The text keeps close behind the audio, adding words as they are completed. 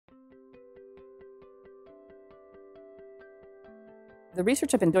The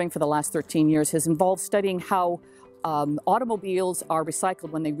research I've been doing for the last 13 years has involved studying how automobiles are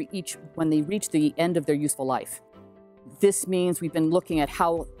recycled when they reach the end of their useful life. This means we've been looking at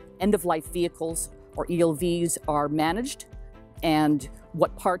how end-of-life vehicles, or ELVs, are managed, and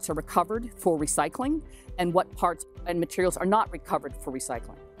what parts are recovered for recycling, and what parts and materials are not recovered for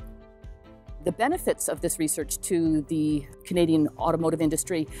recycling. The benefits of this research to the Canadian automotive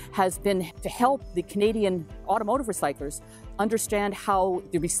industry has been to help the Canadian automotive recyclers understand how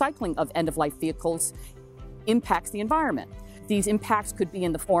the recycling of end-of-life vehicles impacts the environment. These impacts could be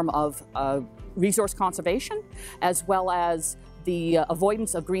in the form of resource conservation, as well as the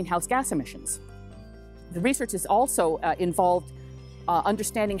avoidance of greenhouse gas emissions. The research is also involved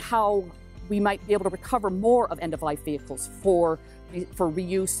understanding how we might be able to recover more of end-of-life vehicles for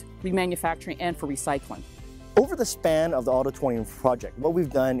reuse, remanufacturing, and for recycling. Over the span of the AUTO21 project, what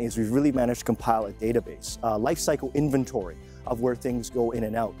we've done is we've really managed to compile a database, life cycle inventory of where things go in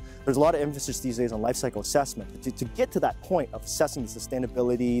and out. There's a lot of emphasis these days on life cycle assessment. To get to that point of assessing the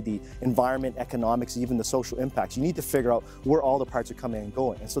sustainability, the environment, economics, even the social impacts, you need to figure out where all the parts are coming and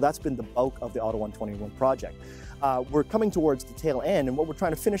going. And so that's been the bulk of the AUTO21 project. We're coming towards the tail end, and what we're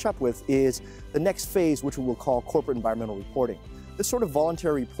trying to finish up with is the next phase, which we will call corporate environmental reporting. This sort of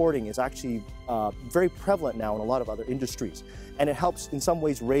voluntary reporting is actually very prevalent now in a lot of other industries, and it helps in some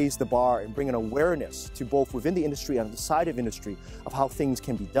ways raise the bar and bring an awareness to both within the industry and outside of industry of how things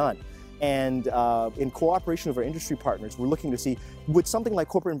can be done. And in cooperation with our industry partners, we're looking to see, would something like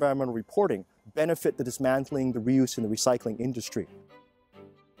corporate environmental reporting benefit the dismantling, the reuse, and the recycling industry?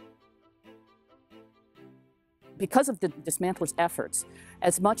 Because of the dismantlers' efforts,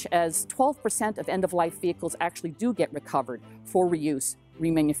 as much as 12% of end-of-life vehicles actually do get recovered for reuse,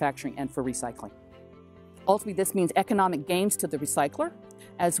 remanufacturing, and for recycling. Ultimately, this means economic gains to the recycler,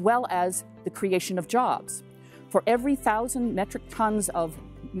 as well as the creation of jobs. For every 1,000 metric tons of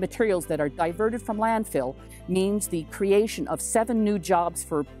materials that are diverted from landfill means the creation of 7 new jobs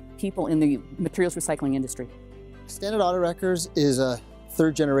for people in the materials recycling industry. Standard Auto Wreckers is a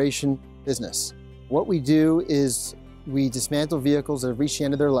third-generation business. What we do is we dismantle vehicles that have reached the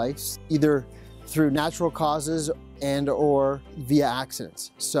end of their lives, either through natural causes and or via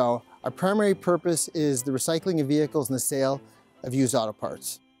accidents. So our primary purpose is the recycling of vehicles and the sale of used auto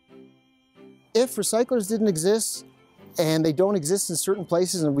parts. If recyclers didn't exist, and they don't exist in certain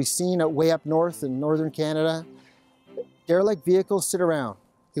places, and we've seen it way up north in northern Canada, derelict vehicles sit around.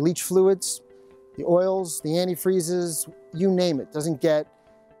 They leach fluids, the oils, the antifreezes, you name it, doesn't get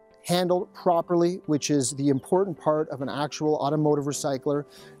handled properly, which is the important part of an actual automotive recycler,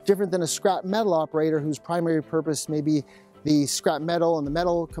 different than a scrap metal operator whose primary purpose may be the scrap metal and the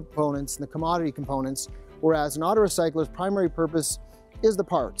metal components and the commodity components, whereas an auto recycler's primary purpose is the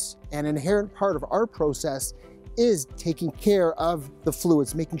parts. An inherent part of our process is taking care of the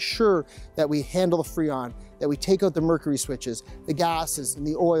fluids, making sure that we handle the freon, that we take out the mercury switches, the gases and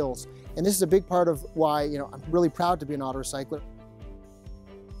the oils. And this is a big part of why, I'm really proud to be an auto recycler.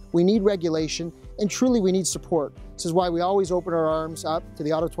 We need regulation, and truly we need support. This is why we always open our arms up to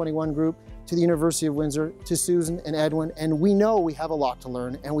the AUTO21 group, to the University of Windsor, to Susan and Edwin, and we know we have a lot to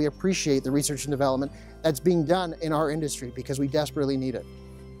learn, and we appreciate the research and development that's being done in our industry because we desperately need it.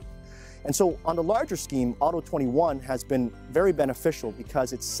 And so on the larger scheme, AUTO21 has been very beneficial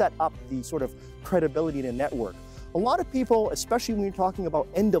because it's set up the sort of credibility in a network. A lot of people, especially when you're talking about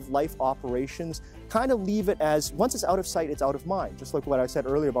end-of-life operations, kind of leave it as, once it's out of sight, it's out of mind, just like what I said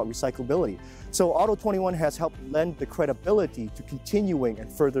earlier about recyclability. So AUTO21 has helped lend the credibility to continuing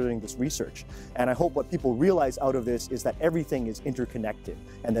and furthering this research. And I hope what people realize out of this is that everything is interconnected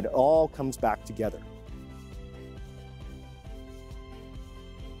and that it all comes back together.